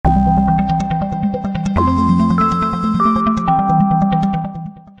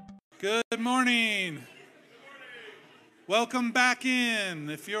morning. Welcome back in.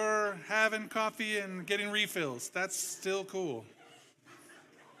 If you're having coffee and getting refills, that's still cool.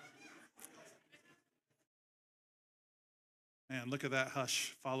 Man, look at that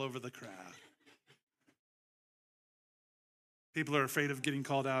hush fall over the crowd. People are afraid of getting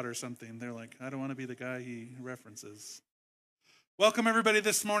called out or something. They're like, I don't want to be the guy he references. Welcome, everybody,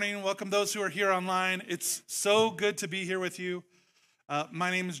 this morning. Welcome those who are here online. It's so good to be here with you.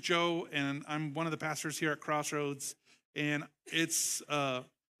 My name is Joe, and I'm one of the pastors here at Crossroads. And it's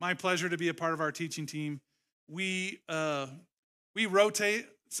my pleasure to be a part of our teaching team. We rotate,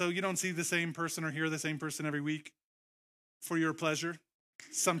 so you don't see the same person or hear the same person every week for your pleasure.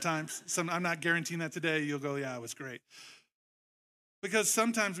 Sometimes. I'm not guaranteeing that today you'll go, yeah, it was great. Because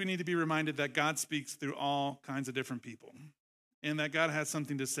sometimes we need to be reminded that God speaks through all kinds of different people and that God has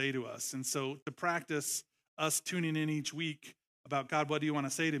something to say to us. And so to practice us tuning in each week about, God, what do you want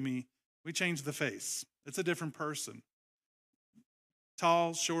to say to me? We change the face. It's a different person.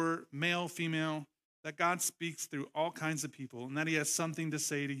 Tall, short, male, female, that God speaks through all kinds of people and that he has something to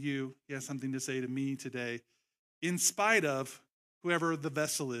say to you. He has something to say to me today, in spite of whoever the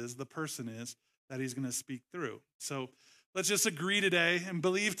vessel is, the person is that he's going to speak through. So let's just agree today and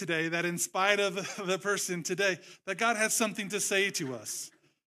believe today that in spite of the person today, that God has something to say to us.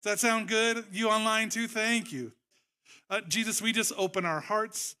 Does that sound good? You online too? Thank you. Jesus, we just open our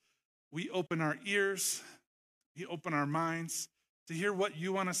hearts. We open our ears. We open our minds to hear what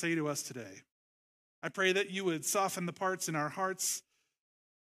you want to say to us today. I pray that you would soften the parts in our hearts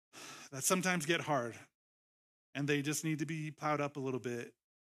that sometimes get hard and they just need to be plowed up a little bit.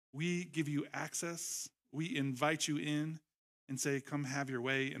 We give you access. We invite you in and say, come have your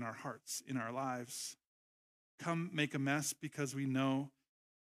way in our hearts, in our lives. Come make a mess because we know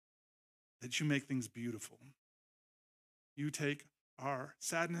that you make things beautiful. You take our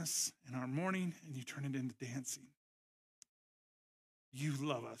sadness and our mourning and you turn it into dancing. You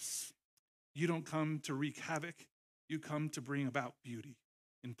love us. You don't come to wreak havoc. You come to bring about beauty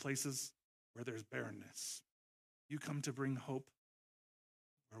in places where there's barrenness. You come to bring hope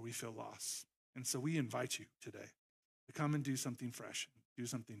where we feel lost. And so we invite you today to come and do something fresh, do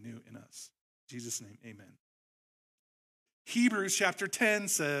something new in us. In Jesus' name, amen. Hebrews chapter 10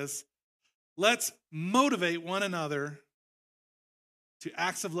 says, let's motivate one another to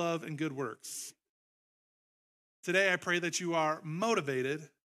acts of love and good works. Today, I pray that you are motivated.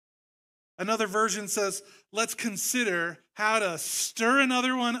 Another version says, let's consider how to stir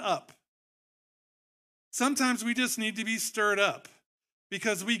another one up. Sometimes we just need to be stirred up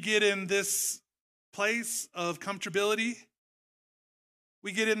because we get in this place of comfortability.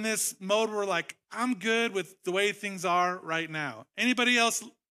 We get in this mode where we're like, I'm good with the way things are right now. Anybody else?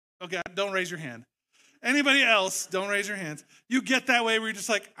 Okay, don't raise your hand. Anybody else? Don't raise your hands. You get that way where you're just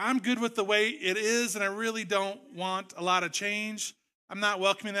like, I'm good with the way it is, and I really don't want a lot of change. I'm not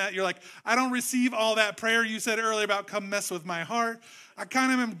welcoming that. You're like, I don't receive all that prayer you said earlier about come mess with my heart. I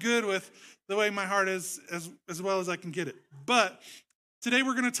kind of am good with the way my heart is as well as I can get it. But today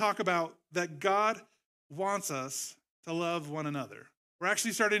we're going to talk about that God wants us to love one another. We're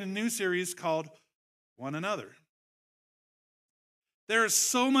actually starting a new series called One Another. There is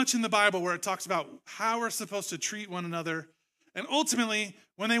so much in the Bible where it talks about how we're supposed to treat one another. And ultimately,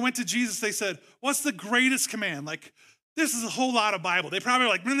 when they went to Jesus, they said, what's the greatest command? Like, this is a whole lot of Bible. They probably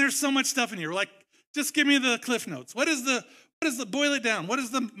were like, man, there's so much stuff in here. We're like, just give me the cliff notes. What is the boil it down? What is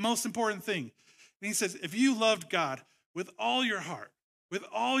the most important thing? And he says, if you loved God with all your heart, with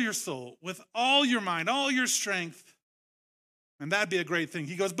all your soul, with all your mind, all your strength, and that'd be a great thing.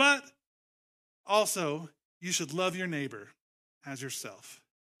 He goes, but also you should love your neighbor as yourself.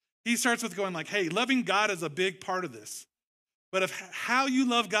 He starts with going like, hey, loving God is a big part of this. But if how you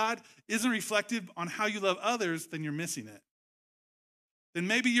love God isn't reflective on how you love others, then you're missing it. Then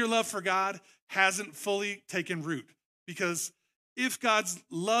maybe your love for God hasn't fully taken root. Because if God's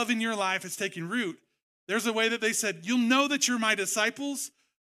love in your life is taking root, there's a way that they said, you'll know that you're my disciples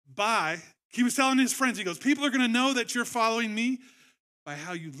by, he was telling his friends, he goes, people are going to know that you're following me by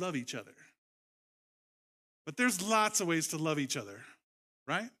how you love each other. But there's lots of ways to love each other,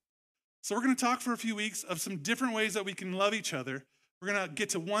 right? So we're going to talk for a few weeks of some different ways that we can love each other. We're going to get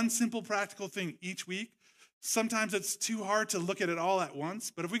to one simple practical thing each week. Sometimes it's too hard to look at it all at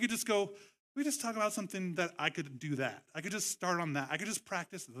once, but if we could just go, we just talk about something that I could do that. I could just start on that. I could just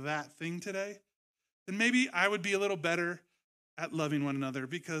practice that thing today. Then maybe I would be a little better at loving one another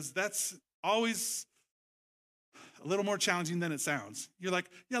because that's always a little more challenging than it sounds. You're like,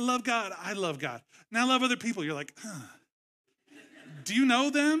 yeah, love God. I love God. Now love other people. You're like, do you know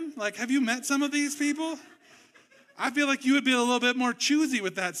them? Like, have you met some of these people? I feel like you would be a little bit more choosy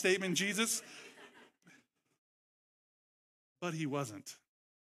with that statement, Jesus. But he wasn't.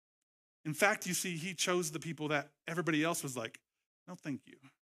 In fact, you see, he chose the people that everybody else was like, no, thank you.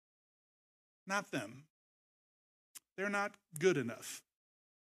 Not them. They're not good enough.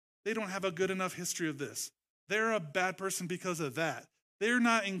 They don't have a good enough history of this. They're a bad person because of that. They're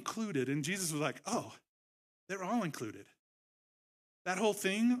not included. And Jesus was like, oh, they're all included. That whole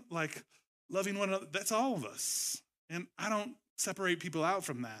thing, like loving one another, that's all of us. And I don't separate people out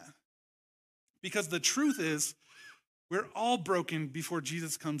from that. Because the truth is, we're all broken before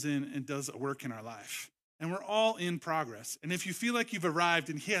Jesus comes in and does a work in our life. And we're all in progress. And if you feel like you've arrived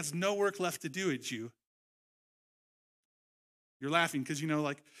and he has no work left to do at you, you're laughing because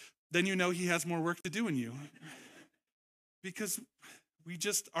then you know he has more work to do in you. Because we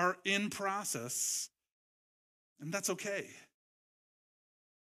just are in process. And that's okay.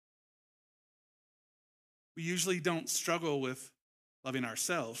 We usually don't struggle with loving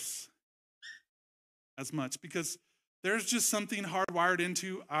ourselves as much because there's just something hardwired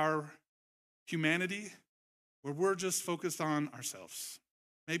into our humanity where we're just focused on ourselves.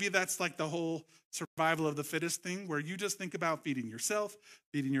 Maybe that's like the whole survival of the fittest thing where you just think about feeding yourself,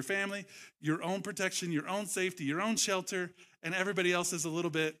 feeding your family, your own protection, your own safety, your own shelter, and everybody else is a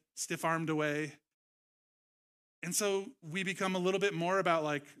little bit stiff-armed away. And so we become a little bit more about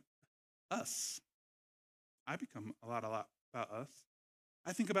like us. I become a lot about us.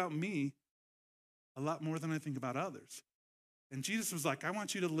 I think about me a lot more than I think about others. And Jesus was like, I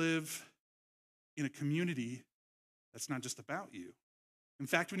want you to live in a community that's not just about you. In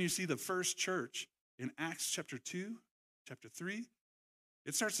fact, when you see the first church in Acts chapter 2, chapter 3,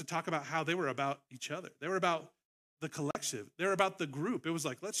 it starts to talk about how they were about each other. They were about the collective. They were about the group. It was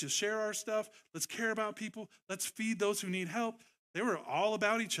like, let's just share our stuff. Let's care about people. Let's feed those who need help. They were all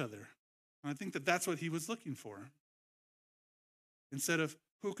about each other. And I think that that's what he was looking for. Instead of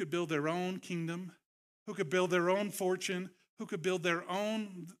who could build their own kingdom, who could build their own fortune, who could build their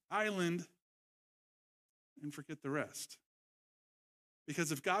own island and forget the rest.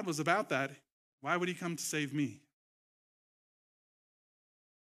 Because if God was about that, why would he come to save me?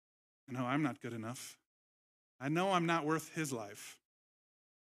 I know I'm not good enough. I know I'm not worth his life.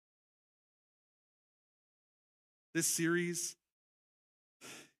 This series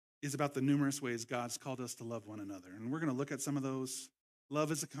is about the numerous ways God's called us to love one another. And we're going to look at some of those.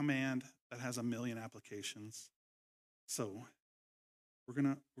 Love is a command that has a million applications. So we're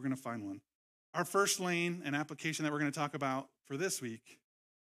going to find one. Our first lane and application that we're going to talk about for this week,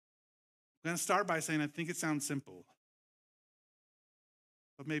 I'm going to start by saying I think it sounds simple,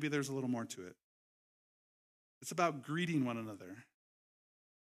 but maybe there's a little more to it. It's about greeting one another.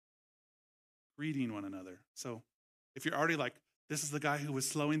 Greeting one another. So if you're already like, this is the guy who was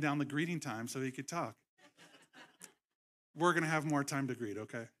slowing down the greeting time so he could talk, we're going to have more time to greet,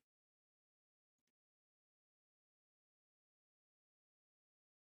 okay?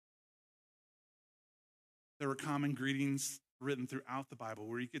 There were common greetings written throughout the Bible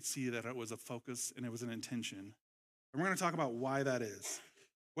where you could see that it was a focus and it was an intention. And we're going to talk about why that is.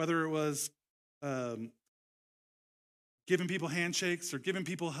 Whether it was giving people handshakes or giving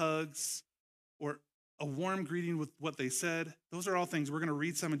people hugs or a warm greeting with what they said. Those are all things. We're going to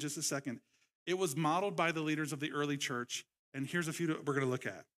read some in just a second. It was modeled by the leaders of the early church. And here's a few that we're going to look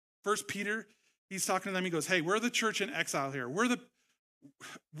at. First Peter, he's talking to them. He goes, hey, we're the church in exile here.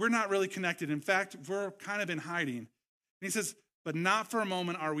 We're not really connected. In fact, we're kind of in hiding. And he says, but not for a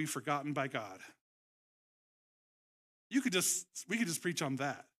moment are we forgotten by God. We could just preach on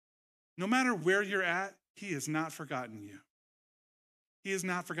that. No matter where you're at, he has not forgotten you. He has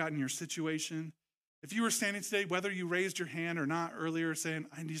not forgotten your situation. If you were standing today, whether you raised your hand or not earlier saying,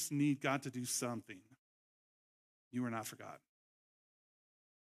 I just need God to do something, you are not forgotten.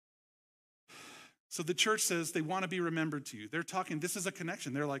 So the church says they want to be remembered to you. They're talking, this is a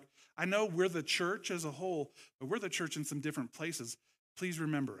connection. They're like, I know we're the church as a whole, but we're the church in some different places. Please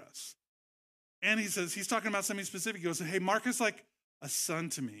remember us. And he says, he's talking about something specific. He goes, hey, Mark is like a son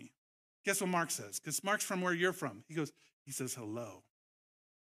to me. Guess what Mark says? Because Mark's from where you're from. He says hello.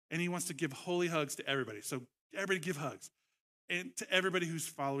 And he wants to give holy hugs to everybody. So everybody give hugs. And to everybody who's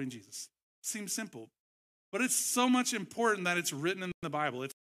following Jesus. Seems simple. But it's so much important that it's written in the Bible.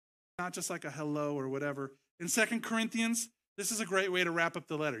 It's not just like a hello or whatever. In 2 Corinthians, this is a great way to wrap up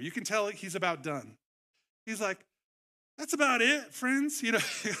the letter. You can tell he's about done. He's like, that's about it, friends.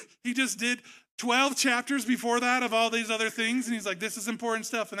 He just did 12 chapters before that of all these other things. And he's like, this is important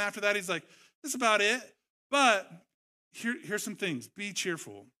stuff. And after that, he's like, that's about it. But here's some things. Be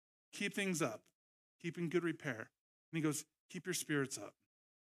cheerful. Keep things up. Keep in good repair. And he goes, keep your spirits up.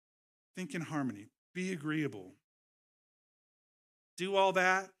 Think in harmony. Be agreeable. Do all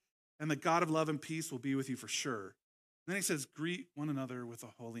that, and the God of love and peace will be with you for sure. Then he says, greet one another with a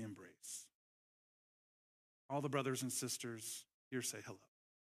holy embrace. All the brothers and sisters here say hello.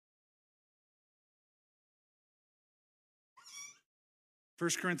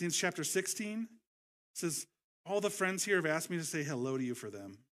 First Corinthians chapter 16 says, all the friends here have asked me to say hello to you for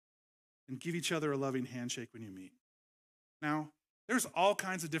them and give each other a loving handshake when you meet. Now, there's all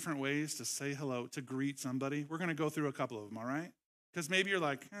kinds of different ways to say hello, to greet somebody. We're going to go through a couple of them, all right? Because maybe you're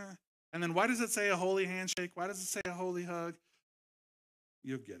like, And then why does it say a holy handshake? Why does it say a holy hug?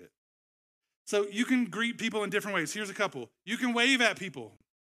 You'll get it. So you can greet people in different ways. Here's a couple. You can wave at people.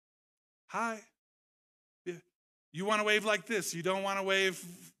 Hi. You want to wave like this. You don't want to wave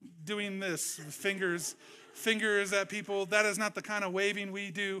doing this, fingers at people. That is not the kind of waving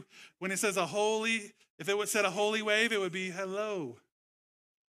we do. When it says a holy, if it said a holy wave, it would be hello.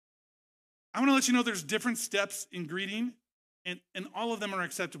 I want to let you know there's different steps in greeting, and all of them are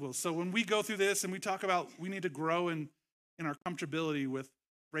acceptable. So when we go through this and we talk about we need to grow in our comfortability with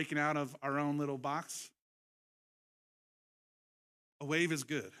breaking out of our own little box, a wave is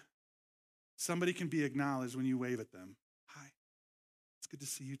good. Somebody can be acknowledged when you wave at them. Hi, it's good to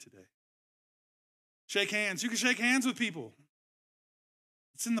see you today. Shake hands. You can shake hands with people.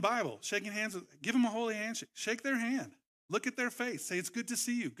 It's in the Bible. Shaking hands, give them a holy handshake. Shake their hand. Look at their face. Say, it's good to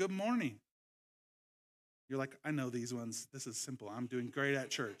see you. Good morning. You're like, I know these ones. This is simple. I'm doing great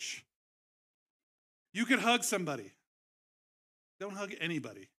at church. You could hug somebody. Don't hug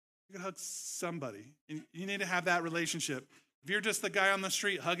anybody. You can hug somebody. And you need to have that relationship. If you're just the guy on the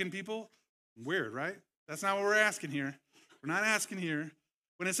street hugging people, weird, right? That's not what we're asking here. We're not asking here.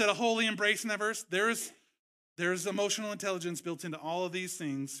 When it said a holy embrace in that verse, there's emotional intelligence built into all of these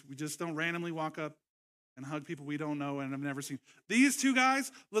things. We just don't randomly walk up and hug people we don't know and have never seen. These two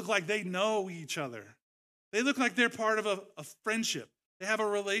guys look like they know each other. They look like they're part of a friendship. They have a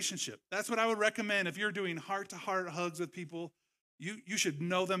relationship. That's what I would recommend if you're doing heart-to-heart hugs with people. You should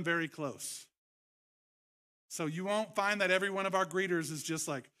know them very close. So you won't find that every one of our greeters is just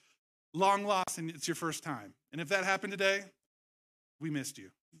like long lost and it's your first time. And if that happened today, we missed you.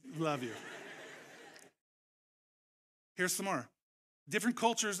 Love you. Here's some more. Different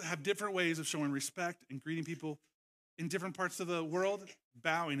cultures have different ways of showing respect and greeting people. In different parts of the world,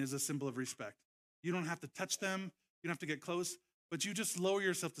 bowing is a symbol of respect. You don't have to touch them. You don't have to get close. But you just lower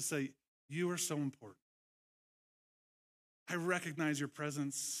yourself to say, you are so important. I recognize your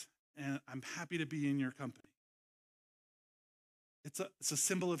presence, and I'm happy to be in your company. It's a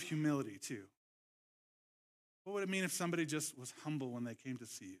symbol of humility, too. What would it mean if somebody just was humble when they came to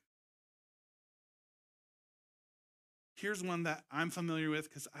see you? Here's one that I'm familiar with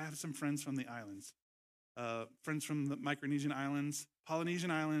because I have some friends from the islands. Friends from the Micronesian islands,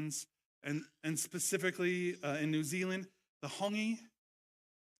 Polynesian islands, and specifically in New Zealand, the hongi.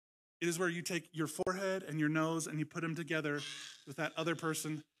 It is where you take your forehead and your nose and you put them together with that other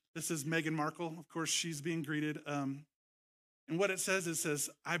person. This is Meghan Markle. Of course, she's being greeted. And what it says,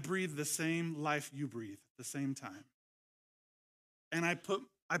 I breathe the same life you breathe at the same time. And I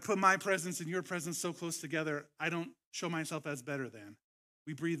put my presence and your presence so close together, I don't show myself as better than.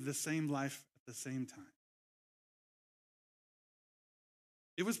 We breathe the same life at the same time.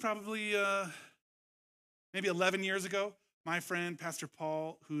 It was probably maybe 11 years ago. My friend, Pastor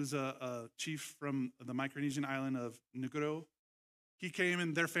Paul, who's a chief from the Micronesian island of Nguro, he came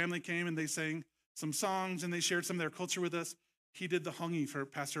and their family came and they sang some songs and they shared some of their culture with us. He did the hongi for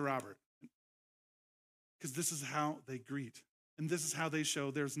Pastor Robert because this is how they greet and this is how they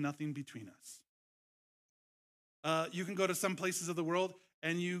show there's nothing between us. You can go to some places of the world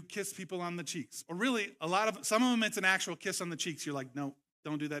and you kiss people on the cheeks. Or really, some of them, it's an actual kiss on the cheeks. You're like, no,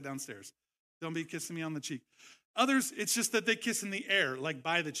 don't do that downstairs. Don't be kissing me on the cheek. Others, it's just that they kiss in the air, like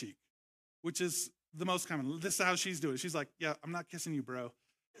by the cheek, which is the most common. This is how she's doing it. She's like, yeah, I'm not kissing you, bro.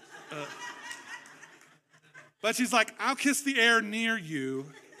 But she's like, I'll kiss the air near you.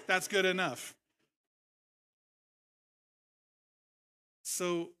 That's good enough.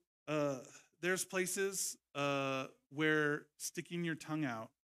 So there's places where sticking your tongue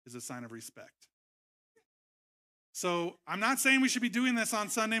out is a sign of respect. So I'm not saying we should be doing this on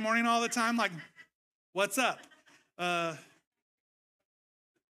Sunday morning all the time, like, what's up?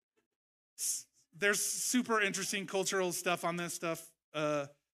 There's super interesting cultural stuff on this stuff.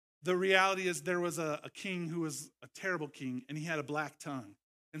 The reality is there was a king who was a terrible king, and he had a black tongue.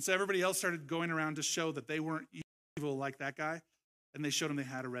 And so everybody else started going around to show that they weren't evil like that guy, and they showed him they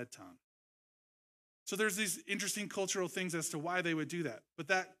had a red tongue. So there's these interesting cultural things as to why they would do that. But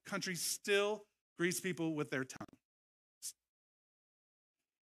that country still greets people with their tongue.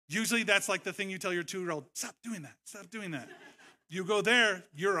 Usually that's like the thing you tell your 2-year-old, stop doing that, stop doing that. You go there,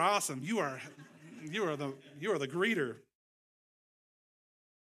 you're awesome. You are the greeter.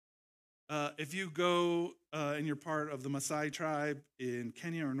 If you go and you're part of the Maasai tribe in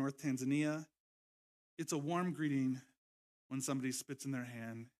Kenya or North Tanzania, it's a warm greeting when somebody spits in their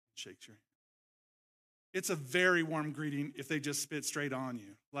hand and shakes your hand. It's a very warm greeting if they just spit straight on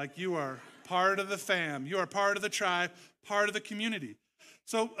you. Like you are part of the fam. You are part of the tribe, part of the community.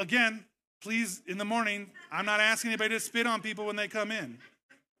 So again, please, in the morning, I'm not asking anybody to spit on people when they come in.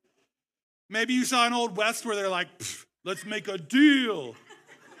 Maybe you saw an Old West where they're like, let's make a deal.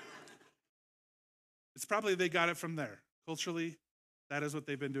 It's probably they got it from there. Culturally, that is what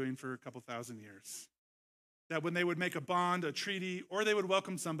they've been doing for a couple thousand years. That when they would make a bond, a treaty, or they would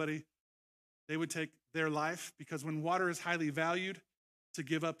welcome somebody, they would take their life, because when water is highly valued, to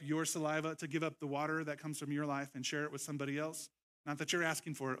give up your saliva, to give up the water that comes from your life and share it with somebody else. Not that you're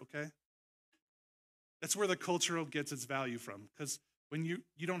asking for it, okay? That's where the cultural gets its value from, because when you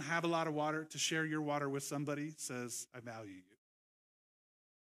don't have a lot of water, to share your water with somebody says, I value you.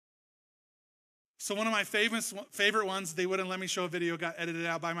 So one of my favorite ones, they wouldn't let me show a video, got edited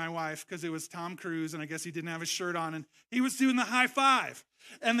out by my wife because it was Tom Cruise, and I guess he didn't have his shirt on, and he was doing the high five.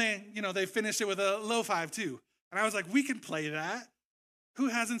 And they finished it with a low five too. And I was like, we can play that. Who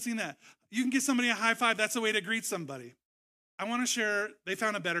hasn't seen that? You can give somebody a high five. That's the way to greet somebody. I want to share, they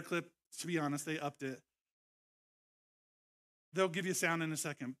found a better clip, to be honest, they upped it. They'll give you sound in a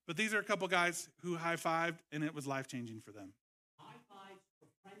second. But these are a couple guys who high-fived, and it was life-changing for them. High fives for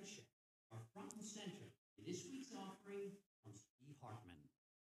friendship are front and center in this week's offering from Steve Hartman.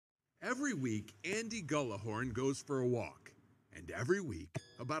 Every week, Andy Gullahorn goes for a walk. And every week,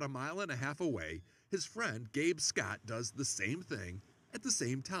 about 1.5 miles away, his friend Gabe Scott does the same thing at the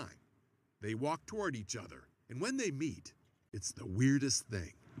same time. They walk toward each other, and when they meet, it's the weirdest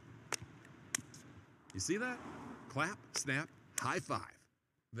thing. You see that? Clap, snap, high five.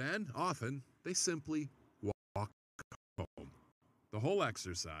 Then, often, they simply walk home. The whole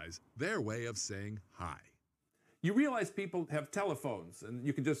exercise, their way of saying hi. You realize people have telephones, and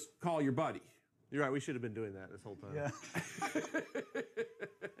you can just call your buddy. You're right, we should have been doing that this whole time. Yeah.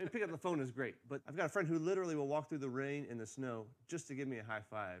 And pick up the phone is great, but I've got a friend who literally will walk through the rain and the snow just to give me a high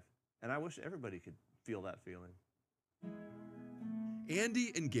five. And I wish everybody could feel that feeling.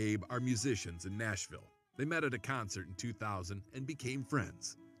 Andy and Gabe are musicians in Nashville. They met at a concert in 2000 and became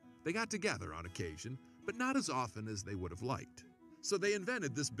friends. They got together on occasion, but not as often as they would have liked. So they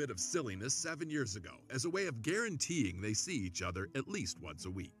invented this bit of silliness 7 years ago as a way of guaranteeing they see each other at least once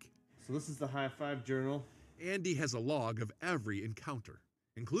a week. So this is the high five journal. Andy has a log of every encounter,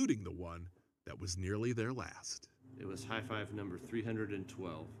 including the one that was nearly their last. It was high five number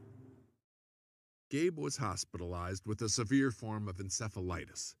 312. Gabe was hospitalized with a severe form of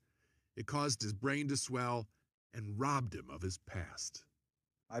encephalitis. It caused his brain to swell and robbed him of his past.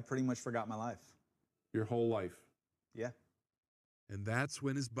 I pretty much forgot my life. Your whole life. Yeah. And that's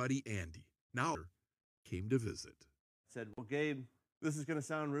when his buddy Andy, now came to visit. Said, well, Gabe, this is going to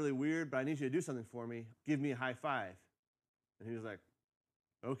sound really weird, but I need you to do something for me. Give me a high five. And he was like,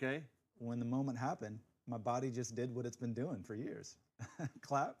 okay. When the moment happened, my body just did what it's been doing for years.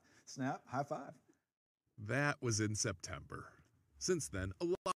 Clap, snap, high five. That was in September. Since then, a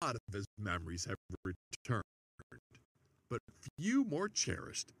lot of his memories have returned, but few more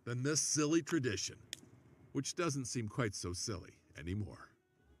cherished than this silly tradition, which doesn't seem quite so silly anymore.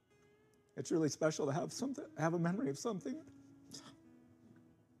 It's really special to have a memory of something.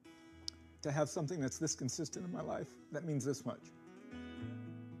 To have something that's this consistent in my life, that means this much.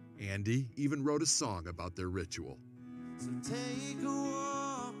 Andy even wrote a song about their ritual. So take a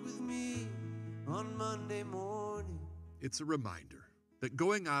walk with me on Monday morning. It's a reminder that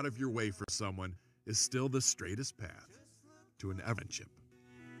going out of your way for someone is still the straightest path to an friendship.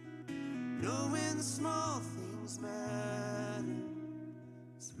 Knowing the small things matter,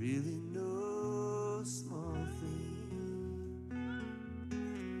 it's really no small thing.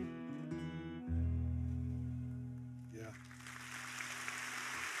 Yeah.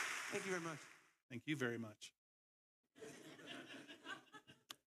 Thank you very much. Thank you very much.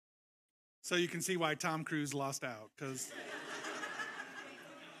 So you can see why Tom Cruise lost out, because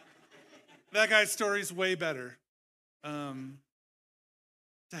that guy's story's way better.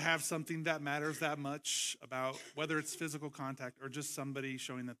 To have something that matters that much about whether it's physical contact or just somebody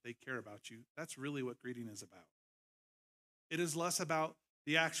showing that they care about you, that's really what greeting is about. It is less about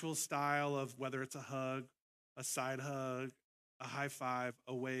the actual style of whether it's a hug, a side hug, a high five,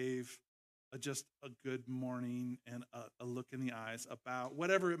 a wave, just a good morning and a look in the eyes, about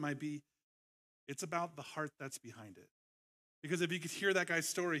whatever it might be. It's about the heart that's behind it. Because if you could hear that guy's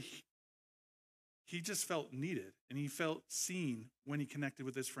story, he just felt needed and he felt seen when he connected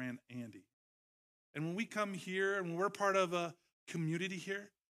with his friend Andy. And when we come here and when we're part of a community here,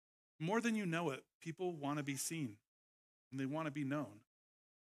 more than you know it, people want to be seen and they want to be known.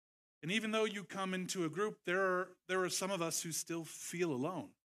 And even though you come into a group, there are some of us who still feel alone.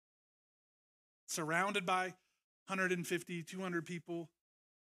 Surrounded by 150, 200 people,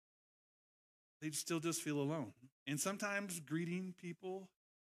 they still just feel alone. And sometimes greeting people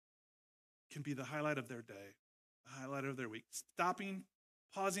can be the highlight of their day, the highlight of their week. Stopping,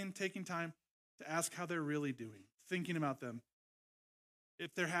 pausing, taking time to ask how they're really doing, thinking about them.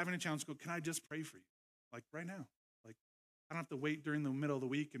 If they're having a challenge, go, can I just pray for you? Like right now. Like I don't have to wait during the middle of the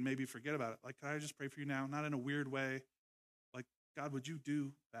week and maybe forget about it. Like, can I just pray for you now? Not in a weird way. Like, God, would you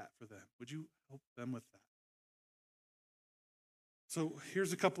do that for them? Would you help them with that? So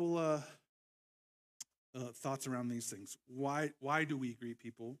here's a couple thoughts around these things. Why do we greet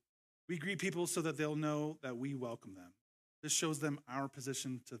people? We greet people so that they'll know that we welcome them. This shows them our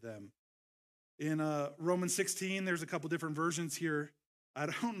position to them. In Romans 16, there's a couple different versions here. I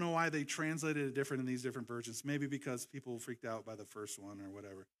don't know why they translated it different in these different versions. Maybe because people freaked out by the first one or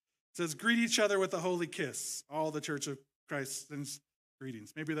whatever. It says, greet each other with a holy kiss. All the Church of Christ sends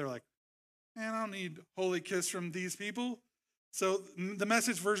greetings. Maybe they're like, man, I don't need holy kiss from these people. So the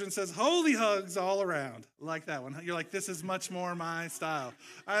Message version says, holy hugs all around. I like that one. You're like, this is much more my style.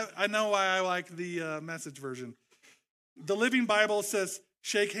 I know why I like the Message version. The Living Bible says,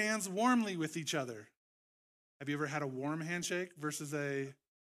 shake hands warmly with each other. Have you ever had a warm handshake versus a,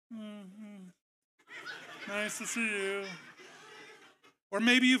 nice to see you? Or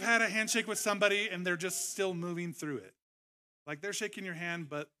maybe you've had a handshake with somebody and they're just still moving through it. Like they're shaking your hand,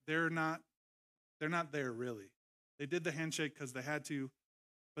 but they're not there really. They did the handshake because they had to,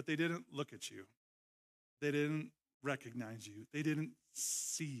 but they didn't look at you. They didn't recognize you. They didn't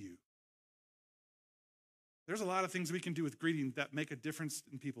see you. There's a lot of things we can do with greeting that make a difference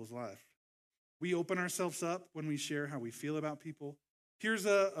in people's life. We open ourselves up when we share how we feel about people. Here's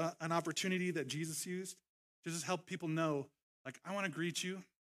an opportunity that Jesus used to just help people know, like, I want to greet you.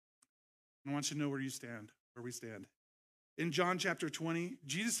 I want you to know where we stand. In John chapter 20,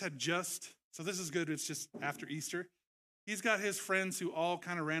 Jesus had just, so this is good, it's just after Easter. He's got his friends who all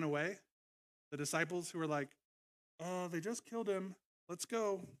kind of ran away. The disciples who were like, they just killed him. Let's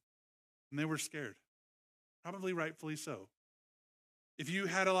go. And they were scared. Probably rightfully so. If you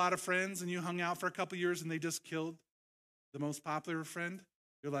had a lot of friends and you hung out for a couple years and they just killed the most popular friend,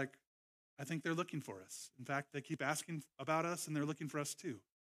 you're like, I think they're looking for us. In fact, they keep asking about us and they're looking for us too.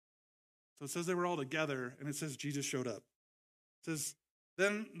 So it says they were all together and it says Jesus showed up. It says,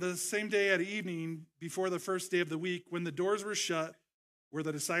 then the same day at evening, before the first day of the week, when the doors were shut, where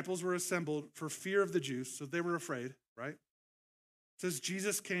the disciples were assembled for fear of the Jews, so they were afraid, right? It says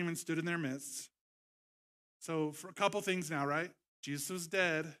Jesus came and stood in their midst. So for a couple things now, right? Jesus was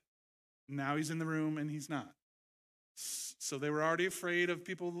dead. Now he's in the room and he's not. So they were already afraid of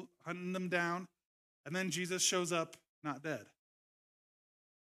people hunting them down. And then Jesus shows up, not dead.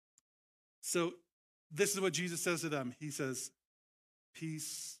 So this is what Jesus says to them. He says,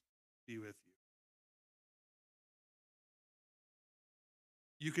 peace be with you.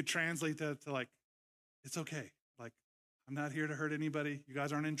 You could translate that to like, it's okay. Like, I'm not here to hurt anybody. You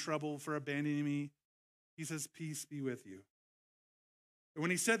guys aren't in trouble for abandoning me. He says, peace be with you. And when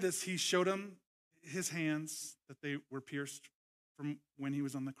he said this, he showed them his hands that they were pierced from when he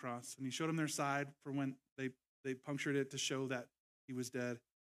was on the cross. And he showed them their side for when they punctured it to show that he was dead.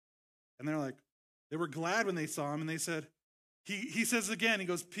 And they're like, they were glad when they saw him. And they said, he says again, he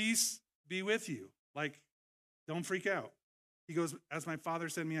goes, peace be with you. Like, don't freak out. He goes, as my Father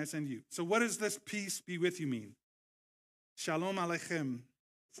sent me, I send you. So what does this peace be with you mean? Shalom aleichem.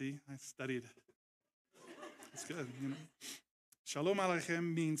 See, I studied. It's good, you know. Shalom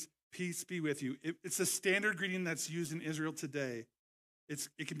aleichem means peace be with you. It's a standard greeting that's used in Israel today. It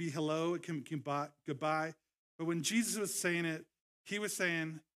can be hello, it can be goodbye. But when Jesus was saying it, he was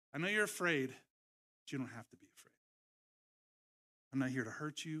saying, I know you're afraid, but you don't have to be afraid. I'm not here to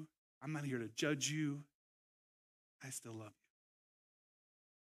hurt you. I'm not here to judge you. I still love you.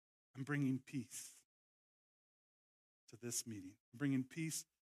 I'm bringing peace to this meeting. I'm bringing peace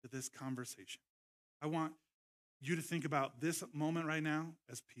to this conversation. I want you to think about this moment right now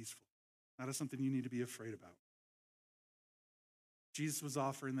as peaceful, not as something you need to be afraid about. Jesus was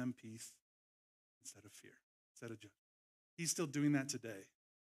offering them peace instead of fear, instead of judgment. He's still doing that today.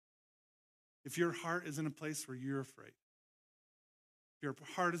 If your heart is in a place where you're afraid, if your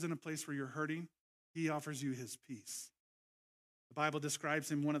heart is in a place where you're hurting, he offers you his peace. The Bible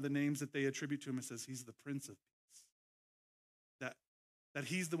describes him, one of the names that they attribute to him, it says he's the Prince of Peace. That that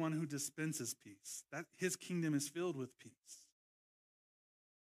he's the one who dispenses peace, that his kingdom is filled with peace.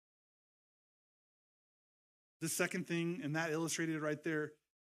 The second thing, and that illustrated right there,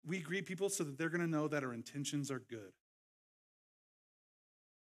 we greet people so that they're going to know that our intentions are good.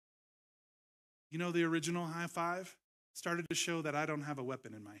 You know, the original high five started to show that I don't have a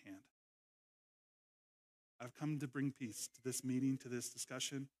weapon in my hand. I've come to bring peace to this meeting, to this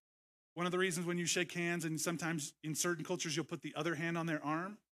discussion. One of the reasons when you shake hands, and sometimes in certain cultures you'll put the other hand on their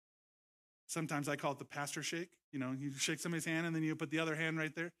arm. Sometimes I call it the pastor shake. You know, you shake somebody's hand and then you put the other hand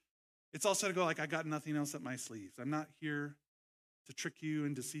right there. It's also to go like, I got nothing else up my sleeves. I'm not here to trick you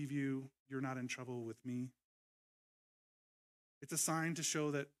and deceive you. You're not in trouble with me. It's a sign to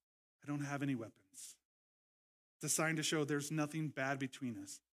show that I don't have any weapons. It's a sign to show there's nothing bad between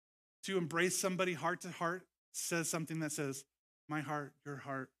us. To embrace somebody heart to heart says something that says, my heart, your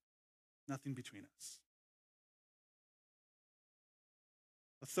heart, nothing between us.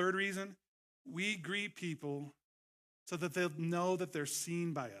 The third reason, we greet people so that they'll know that they're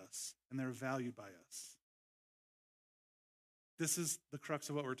seen by us and they're valued by us. This is the crux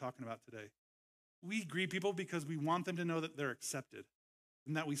of what we're talking about today. We greet people because we want them to know that they're accepted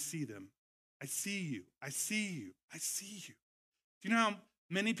and that we see them. I see you. I see you. I see you. Do you know how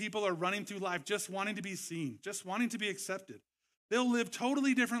many people are running through life just wanting to be seen, just wanting to be accepted? They'll live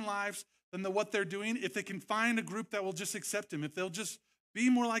totally different lives than what they're doing if they can find a group that will just accept them, if they'll just be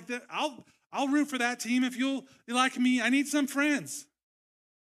more like that. I'll root for that team if you like me. I need some friends.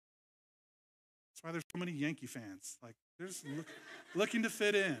 That's why there's so many Yankee fans. Like, they're just looking to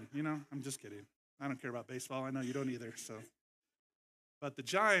fit in. You know, I'm just kidding. I don't care about baseball. I know you don't either. So, but the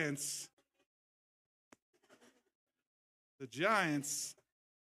Giants,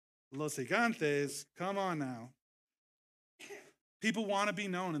 Los Gigantes, come on now. People want to be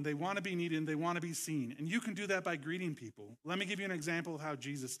known, and they want to be needed, and they want to be seen. And you can do that by greeting people. Let me give you an example of how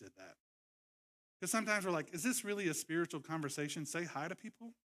Jesus did that. Because sometimes we're like, is this really a spiritual conversation? Say hi to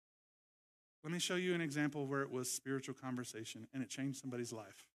people? Let me show you an example where it was spiritual conversation, and it changed somebody's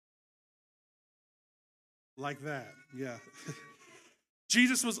life. Like that, yeah.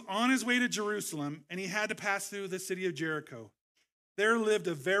 Jesus was on his way to Jerusalem, and he had to pass through the city of Jericho. There lived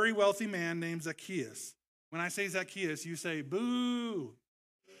a very wealthy man named Zacchaeus. When I say Zacchaeus, you say, boo.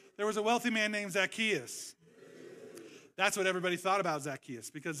 There was a wealthy man named Zacchaeus. That's what everybody thought about Zacchaeus,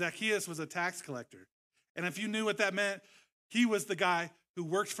 because Zacchaeus was a tax collector. And if you knew what that meant, he was the guy who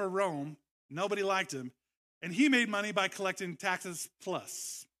worked for Rome. Nobody liked him. And he made money by collecting taxes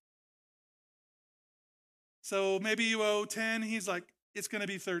plus. So maybe you owe 10. He's like, it's going to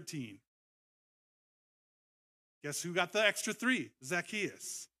be 13. Guess who got the extra 3?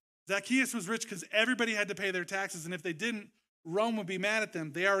 Zacchaeus. Zacchaeus was rich because everybody had to pay their taxes, and if they didn't, Rome would be mad at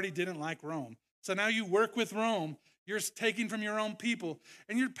them. They already didn't like Rome. So now you work with Rome, you're taking from your own people,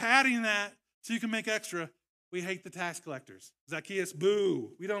 and you're padding that so you can make extra. We hate the tax collectors. Zacchaeus,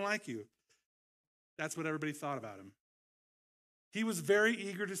 boo, we don't like you. That's what everybody thought about him. He was very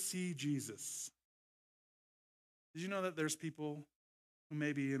eager to see Jesus. Did you know that there's people who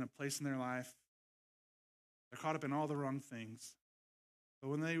may be in a place in their life, they're caught up in all the wrong things, but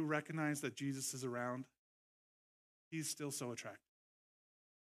when they recognize that Jesus is around, he's still so attractive.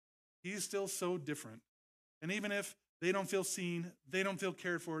 He's still so different. And even if they don't feel seen, they don't feel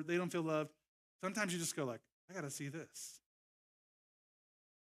cared for, they don't feel loved, sometimes you just go like, I got to see this.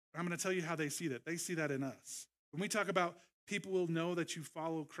 I'm going to tell you how they see that. They see that in us. When we talk about people will know that you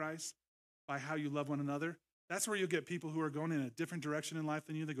follow Christ by how you love one another, that's where you'll get people who are going in a different direction in life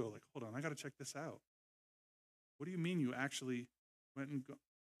than you. They go like, hold on, I got to check this out. What do you mean you actually went and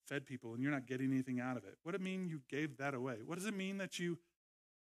fed people and you're not getting anything out of it? What does it mean you gave that away? What does it mean that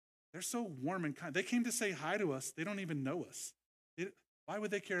they're so warm and kind? They came to say hi to us. They don't even know us. Why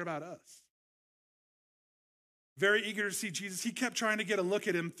would they care about us? Very eager to see Jesus. He kept trying to get a look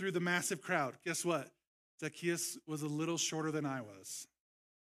at him through the massive crowd. Guess what? Zacchaeus was a little shorter than I was.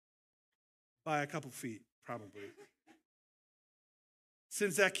 By a couple feet, probably.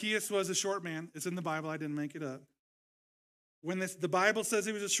 Since Zacchaeus was a short man, it's in the Bible, I didn't make it up. When the Bible says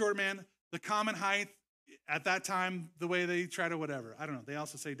he was a short man, the common height at that time, the way they try to whatever, I don't know. They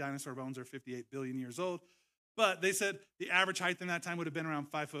also say dinosaur bones are 58 billion years old. But they said the average height in that time would have been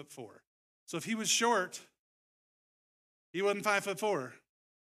around 5'4". So if he was short, he wasn't 5'4",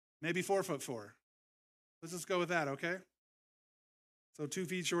 maybe 4'4". Let's just go with that, okay? So 2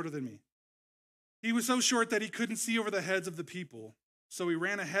 feet shorter than me. He was so short that he couldn't see over the heads of the people. So he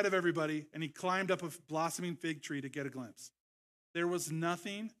ran ahead of everybody, and he climbed up a blossoming fig tree to get a glimpse. There was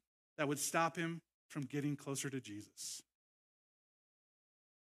nothing that would stop him from getting closer to Jesus.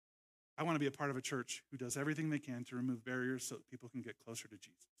 I want to be a part of a church who does everything they can to remove barriers so that people can get closer to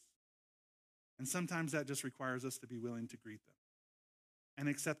Jesus. And sometimes that just requires us to be willing to greet them and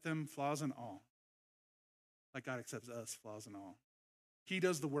accept them, flaws and all, like God accepts us, flaws and all. He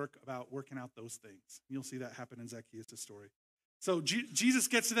does the work about working out those things. You'll see that happen in Zacchaeus' story. So Jesus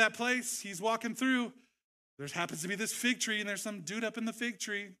gets to that place. He's walking through. There happens to be this fig tree, and there's some dude up in the fig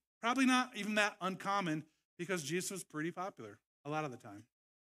tree. Probably not even that uncommon because Jesus was pretty popular a lot of the time.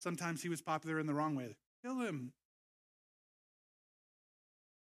 Sometimes he was popular in the wrong way. Kill him.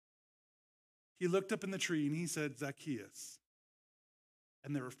 He looked up in the tree, and he said, Zacchaeus.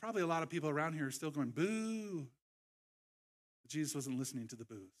 And there were probably a lot of people around here still going, boo. But Jesus wasn't listening to the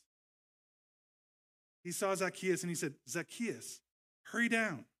boos. He saw Zacchaeus, and he said, Zacchaeus, hurry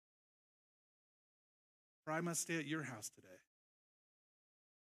down, for I must stay at your house today.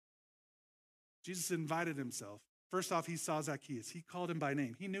 Jesus invited himself. First off, he saw Zacchaeus. He called him by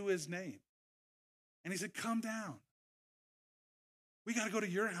name. He knew his name. And he said, come down. We got to go to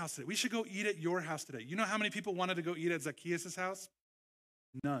your house today. We should go eat at your house today. You know how many people wanted to go eat at Zacchaeus' house?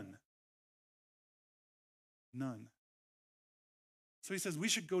 None. None. So he says, we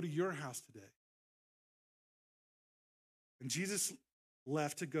should go to your house today. And Jesus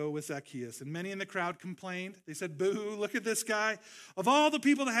left to go with Zacchaeus. And many in the crowd complained. They said, boo, look at this guy. Of all the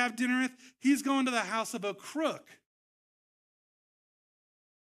people to have dinner with, he's going to the house of a crook.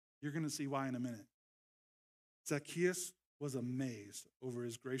 You're going to see why in a minute. Zacchaeus was amazed over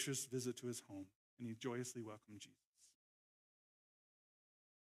his gracious visit to his home, and he joyously welcomed Jesus.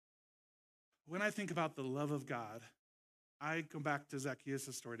 When I think about the love of God, I go back to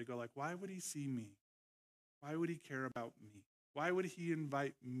Zacchaeus' story to go like, why would he see me? Why would he care about me? Why would he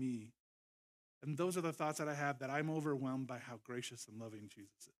invite me? And those are the thoughts that I have, that I'm overwhelmed by how gracious and loving Jesus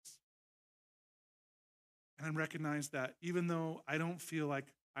is. And I recognize that even though I don't feel like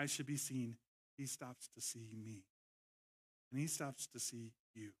I should be seen, he stops to see me. And he stops to see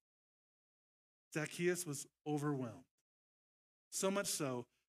you. Zacchaeus was overwhelmed. So much so,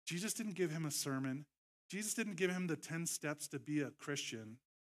 Jesus didn't give him a sermon. Jesus didn't give him the 10 steps to be a Christian.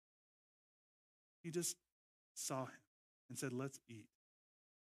 He just saw him and said, let's eat.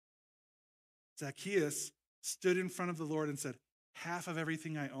 Zacchaeus stood in front of the Lord and said, half of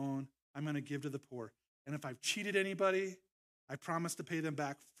everything I own, I'm going to give to the poor. And if I've cheated anybody, I promise to pay them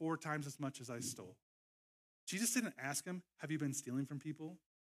back 4 times as much as I stole. Jesus didn't ask him, have you been stealing from people?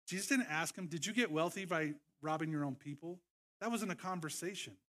 Jesus didn't ask him, did you get wealthy by robbing your own people? That wasn't a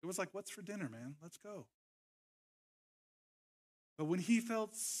conversation. It was like, what's for dinner, man? Let's go. But when he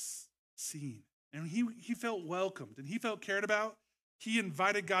felt seen, and he felt welcomed, and he felt cared about, he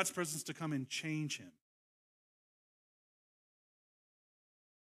invited God's presence to come and change him.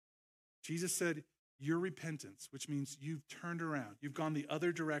 Jesus said, your repentance, which means you've turned around, you've gone the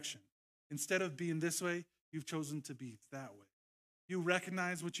other direction. Instead of being this way, you've chosen to be that way. You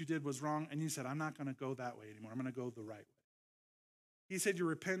recognize what you did was wrong, and you said, I'm not going to go that way anymore. I'm going to go the right way. He said, your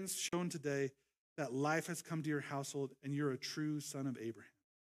repentance shown today that life has come to your household, and you're a true son of Abraham.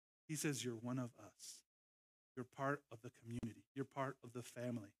 He says, you're one of us. You're part of the community. You're part of the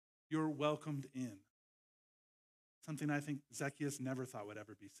family. You're welcomed in. Something I think Zacchaeus never thought would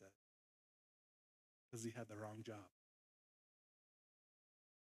ever be said, because he had the wrong job.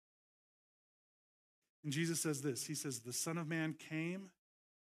 And Jesus says this, he says, the Son of Man came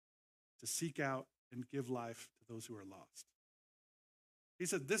to seek out and give life to those who are lost. He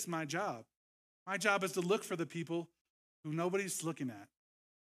said, this is my job. My job is to look for the people who nobody's looking at.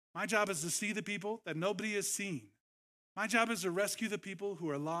 My job is to see the people that nobody has seen. My job is to rescue the people who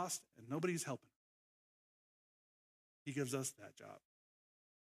are lost and nobody's helping. He gives us that job.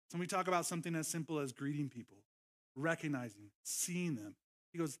 So when we talk about something as simple as greeting people, recognizing, seeing them,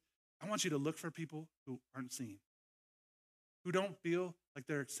 he goes, I want you to look for people who aren't seen, who don't feel like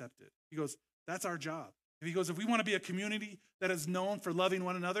they're accepted. He goes, that's our job. He goes, if we want to be a community that is known for loving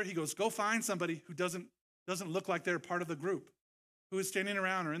one another, he goes, go find somebody who doesn't look like they're part of the group, who is standing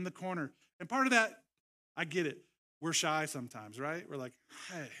around or in the corner. And part of that, I get it. We're shy sometimes, right? We're like,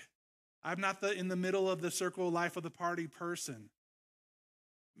 hey, I'm not in the middle of the circle of life of the party person.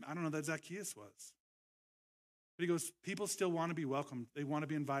 I don't know that Zacchaeus was. But he goes, people still want to be welcomed. They want to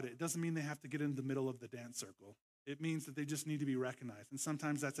be invited. It doesn't mean they have to get in the middle of the dance circle. It means that they just need to be recognized. And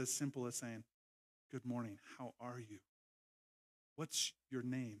sometimes that's as simple as saying, good morning, how are you? What's your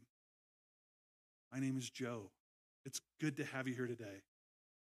name? My name is Joe. It's good to have you here today.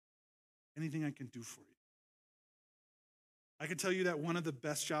 Anything I can do for you? I can tell you that one of the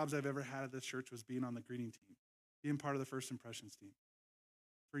best jobs I've ever had at this church was being on the greeting team, being part of the First Impressions team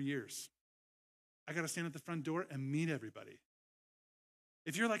for years. I got to stand at the front door and meet everybody.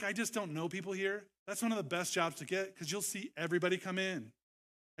 If you're like, I just don't know people here, that's one of the best jobs to get because you'll see everybody come in.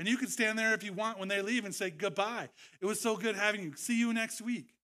 And you can stand there if you want when they leave and say goodbye. It was so good having you. See you next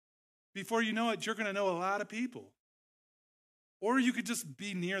week. Before you know it, you're going to know a lot of people. Or you could just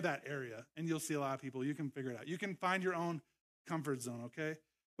be near that area and you'll see a lot of people. You can figure it out. You can find your own comfort zone, okay?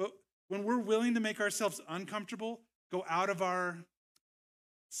 But when we're willing to make ourselves uncomfortable, go out of our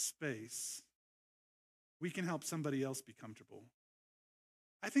space, we can help somebody else be comfortable.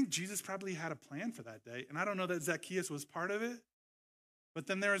 I think Jesus probably had a plan for that day. And I don't know that Zacchaeus was part of it. But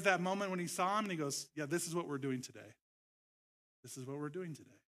then there was that moment when he saw him and he goes, yeah, this is what we're doing today. This is what we're doing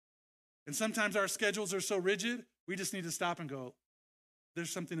today. And sometimes our schedules are so rigid, we just need to stop and go, there's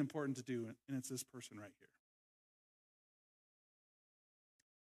something important to do, and it's this person right here.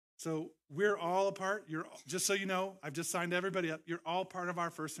 So we're all a part. Just so you know, I've just signed everybody up. You're all part of our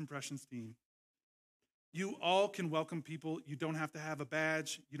First Impressions team. You all can welcome people. You don't have to have a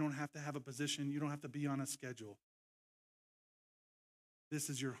badge. You don't have to have a position. You don't have to be on a schedule. This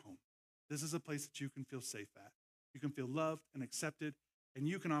is your home. This is a place that you can feel safe at. You can feel loved and accepted, and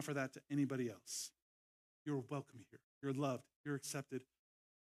you can offer that to anybody else. You're welcome here. You're loved. You're accepted.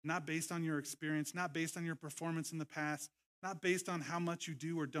 Not based on your experience, not based on your performance in the past, not based on how much you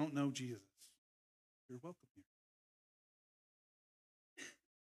do or don't know Jesus. You're welcome here.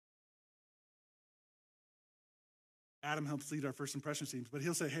 Adam helps lead our First Impressions teams, but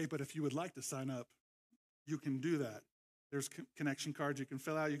he'll say, hey, but if you would like to sign up, you can do that. There's connection cards you can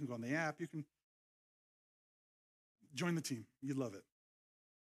fill out. You can go on the app. You can join the team. You'd love it.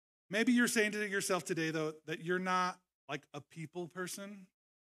 Maybe you're saying to yourself today, though, that you're not like a people person.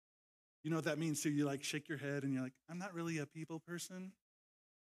 You know what that means? So you like shake your head and you're like, I'm not really a people person.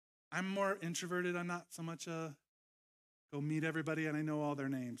 I'm more introverted. I'm not so much a go meet everybody and I know all their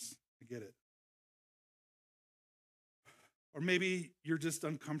names. I get it. Or maybe you're just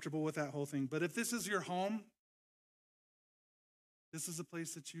uncomfortable with that whole thing. But if this is your home, this is a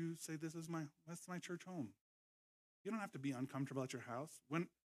place that you say, that's my church home. You don't have to be uncomfortable at your house.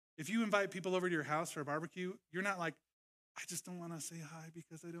 If you invite people over to your house for a barbecue, you're not like, I just don't want to say hi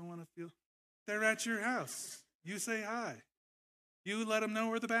because I don't want to feel. They're at your house. You say hi. You let them know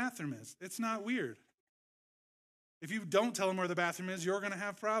where the bathroom is. It's not weird. If you don't tell them where the bathroom is, you're going to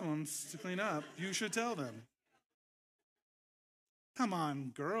have problems to clean up. You should tell them. Come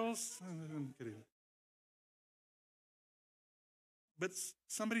on, girls. I'm kidding. But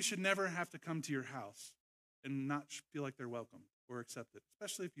somebody should never have to come to your house and not feel like they're welcome or accepted,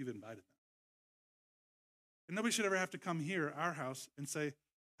 especially if you've invited them. And nobody should ever have to come here, our house, and say,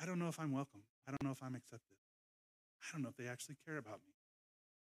 I don't know if I'm welcome. I don't know if I'm accepted. I don't know if they actually care about me.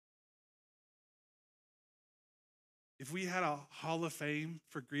 If we had a hall of fame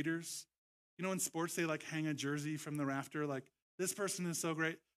for greeters, you know in sports they like hang a jersey from the rafter, like this person is so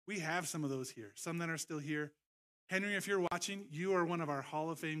great. We have some of those here, some that are still here. Henry, if you're watching, you are one of our Hall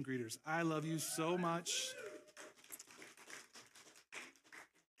of Fame greeters. I love you so much.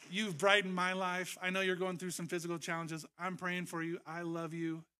 You've brightened my life. I know you're going through some physical challenges. I'm praying for you. I love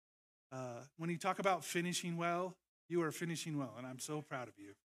you. When you talk about finishing well, you are finishing well, and I'm so proud of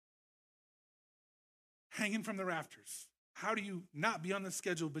you. Hanging from the rafters. How do you not be on the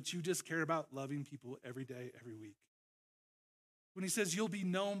schedule, but you just care about loving people every day, every week? When he says you'll be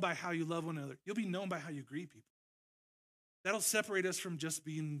known by how you love one another, you'll be known by how you greet people. That'll separate us from just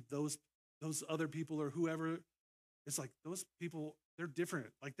being those other people or whoever. It's like those people, they're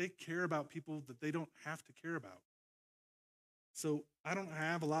different. Like they care about people that they don't have to care about. So I don't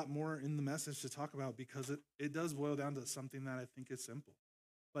have a lot more in the message to talk about because it does boil down to something that I think is simple,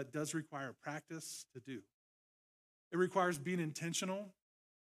 but does require practice to do. It requires being intentional.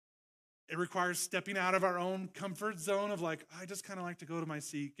 It requires stepping out of our own comfort zone of like, I just kind of like to go to my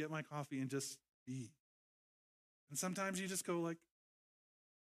seat, get my coffee, and just be. And sometimes you just go like,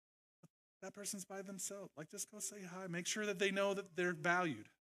 that person's by themselves. Like, just go say hi. Make sure that they know that they're valued.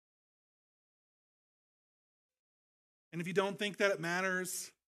 And if you don't think that it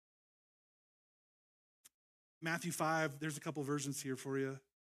matters, Matthew 5, there's a couple versions here for you.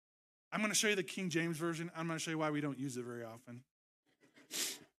 I'm going to show you the King James Version. I'm going to show you why we don't use it very often.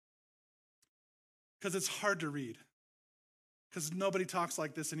 Because it's hard to read. Because nobody talks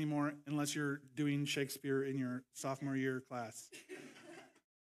like this anymore unless you're doing Shakespeare in your sophomore year class.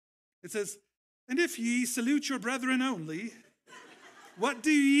 It says, and if ye salute your brethren only, what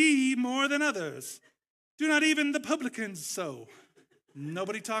do ye more than others? Do not even the publicans so?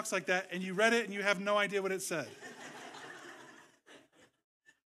 Nobody talks like that, and you read it and you have no idea what it said.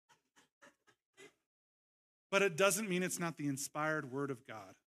 But it doesn't mean it's not the inspired word of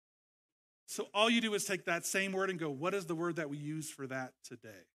God. So all you do is take that same word and go, what is the word that we use for that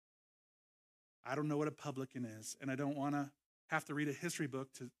today? I don't know what a publican is, and I don't want to have to read a history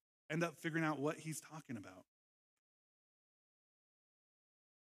book to end up figuring out what he's talking about.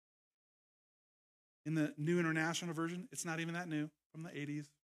 In the New International Version, it's not even that new, from the 80s. It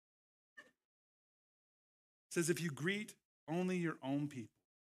says, if you greet only your own people,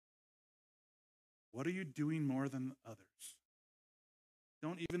 what are you doing more than others?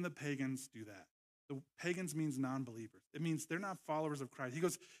 Don't even the pagans do that. The pagans means non-believers. It means they're not followers of Christ. He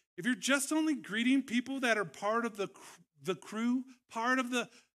goes, if you're just only greeting people that are part of the crew, part of the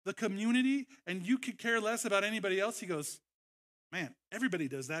community, and you could care less about anybody else, he goes, man, everybody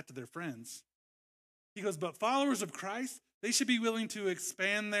does that to their friends. He goes, but followers of Christ, they should be willing to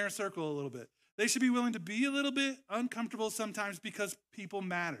expand their circle a little bit. They should be willing to be a little bit uncomfortable sometimes because people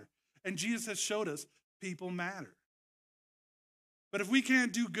matter. And Jesus has showed us people matter. But if we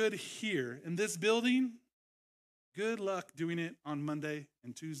can't do good here in this building, good luck doing it on Monday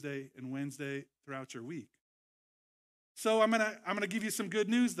and Tuesday and Wednesday throughout your week. So I'm gonna give you some good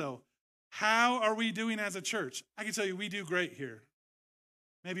news though. How are we doing as a church? I can tell you we do great here.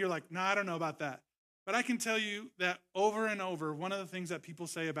 Maybe you're like, no, I don't know about that. But I can tell you that over and over, one of the things that people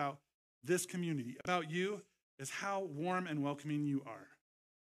say about this community, about you, is how warm and welcoming you are.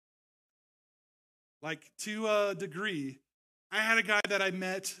 Like, to a degree, I had a guy that I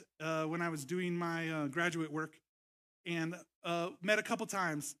met when I was doing my graduate work and met a couple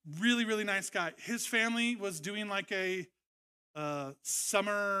times. Really, really nice guy. His family was doing like a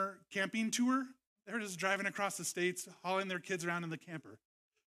summer camping tour. They were just driving across the states, hauling their kids around in the camper.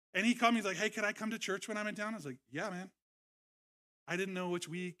 And he called me, he's like, hey, can I come to church when I'm in town? I was like, yeah, man. I didn't know which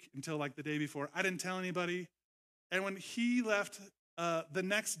week until like the day before. I didn't tell anybody. And when he left the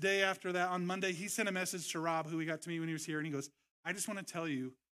next day after that, on Monday, he sent a message to Rob, who we got to meet when he was here, and he goes, I just want to tell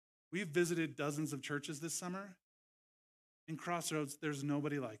you, we've visited dozens of churches this summer. In Crossroads, there's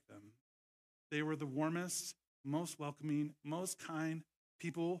nobody like them. They were the warmest, most welcoming, most kind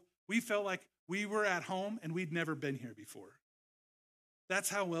people. We felt like we were at home and we'd never been here before. That's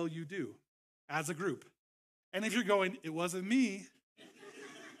how well you do as a group. And if you're going, it wasn't me,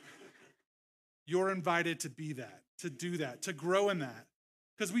 you're invited to be that, to do that, to grow in that.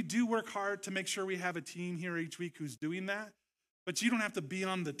 Because we do work hard to make sure we have a team here each week who's doing that. But you don't have to be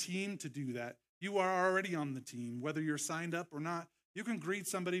on the team to do that. You are already on the team, whether you're signed up or not. You can greet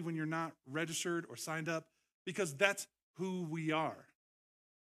somebody when you're not registered or signed up because that's who we are.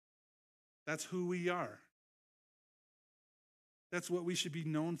 That's who we are. That's what we should be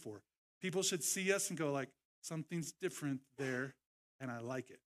known for. People should see us and go like, something's different there, and I like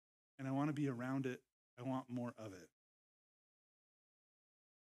it. And I want to be around it. I want more of it.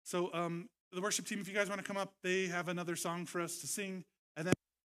 So the worship team, if you guys want to come up, they have another song for us to sing. And then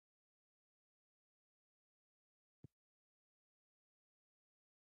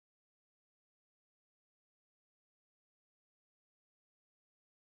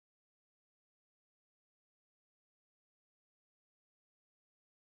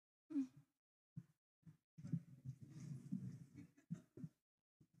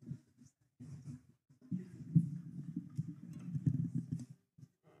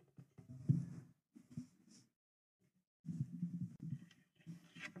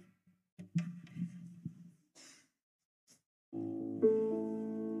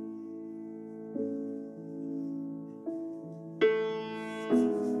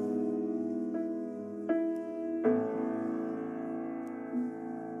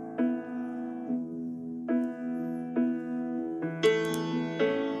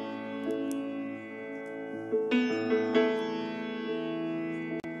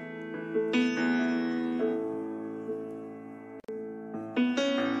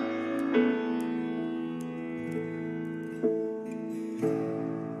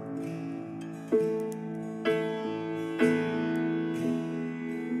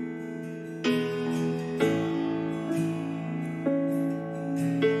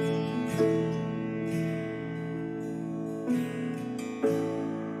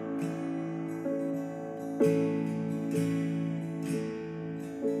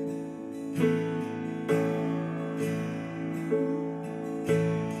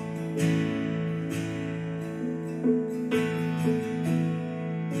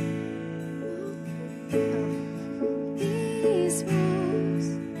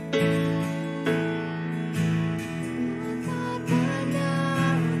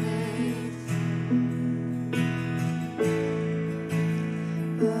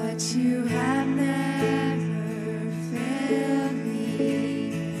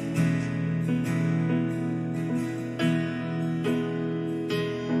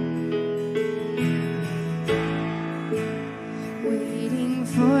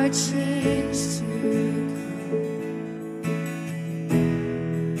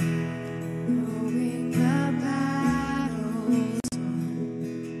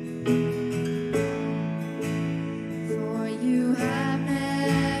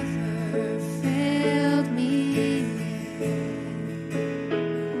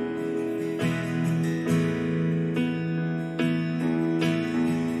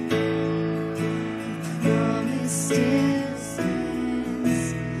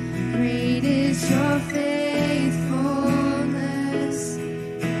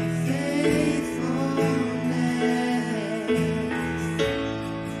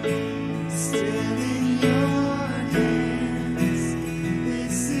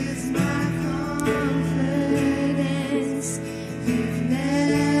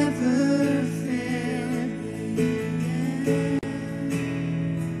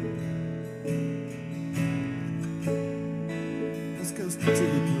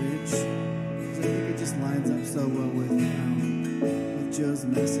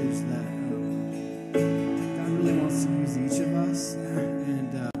message that God really wants to use each of us,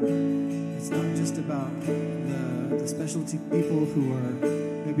 and it's not just about the specialty people who are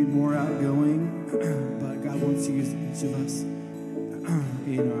maybe more outgoing, but God wants to use each of us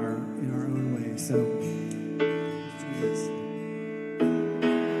in our own way. So let's do this.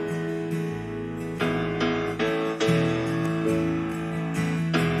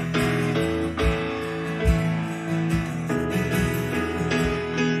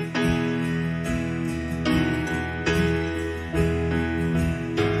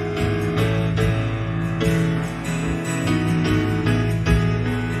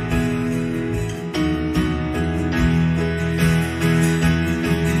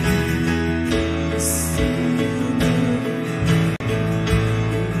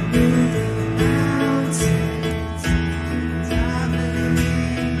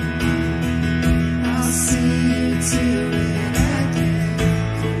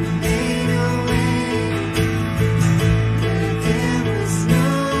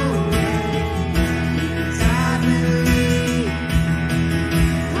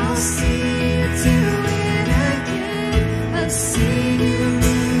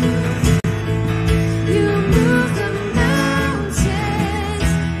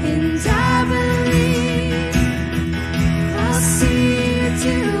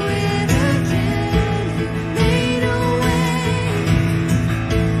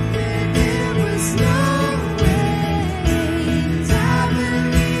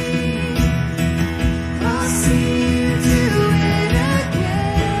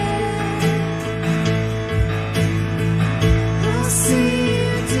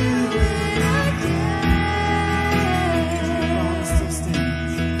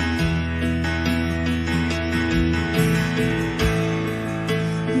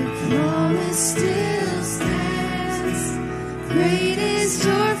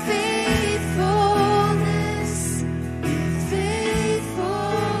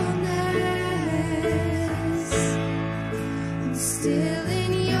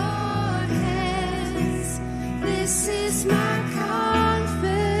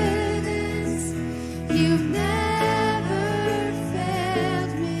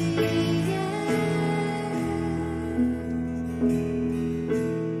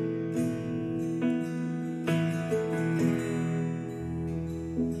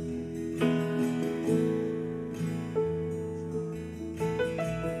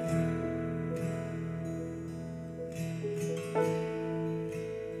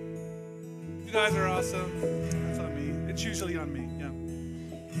 You guys are awesome. It's on me. It's usually on me, yeah.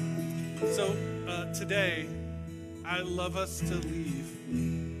 So today, I love us to leave.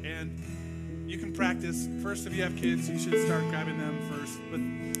 And you can practice. First, if you have kids, you should start grabbing them first. But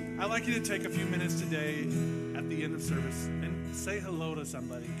I'd like you to take a few minutes today at the end of service and say hello to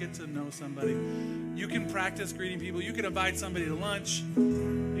somebody. Get to know somebody. You can practice greeting people. You can invite somebody to lunch.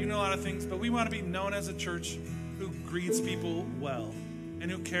 You know a lot of things. But we want to be known as a church who greets people well and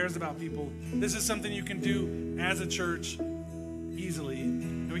who cares about people. This is something you can do as a church easily,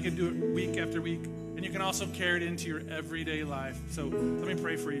 and we can do it week after week, and you can also carry it into your everyday life. So let me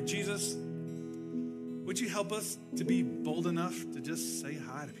pray for you. Jesus, would you help us to be bold enough to just say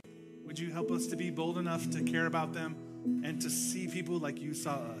hi to people? Would you help us to be bold enough to care about them and to see people like you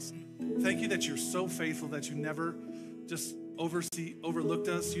saw us? Thank you that you're so faithful, that you never just overlooked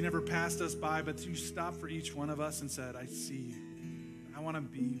us. You never passed us by, but you stopped for each one of us and said, I see you. I want to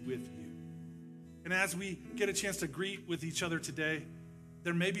be with you. And as we get a chance to greet with each other today,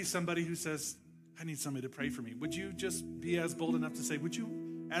 there may be somebody who says, I need somebody to pray for me. Would you just be as bold enough to say, would you,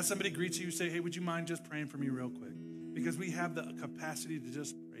 as somebody greets you, say, hey, would you mind just praying for me real quick? Because we have the capacity to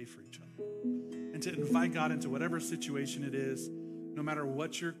just pray for each other and to invite God into whatever situation it is, no matter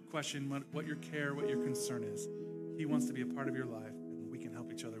what your question, what your care, what your concern is. He wants to be a part of your life, and we can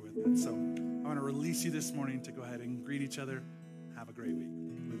help each other with that. So I want to release you this morning to go ahead and greet each other. Have a great week.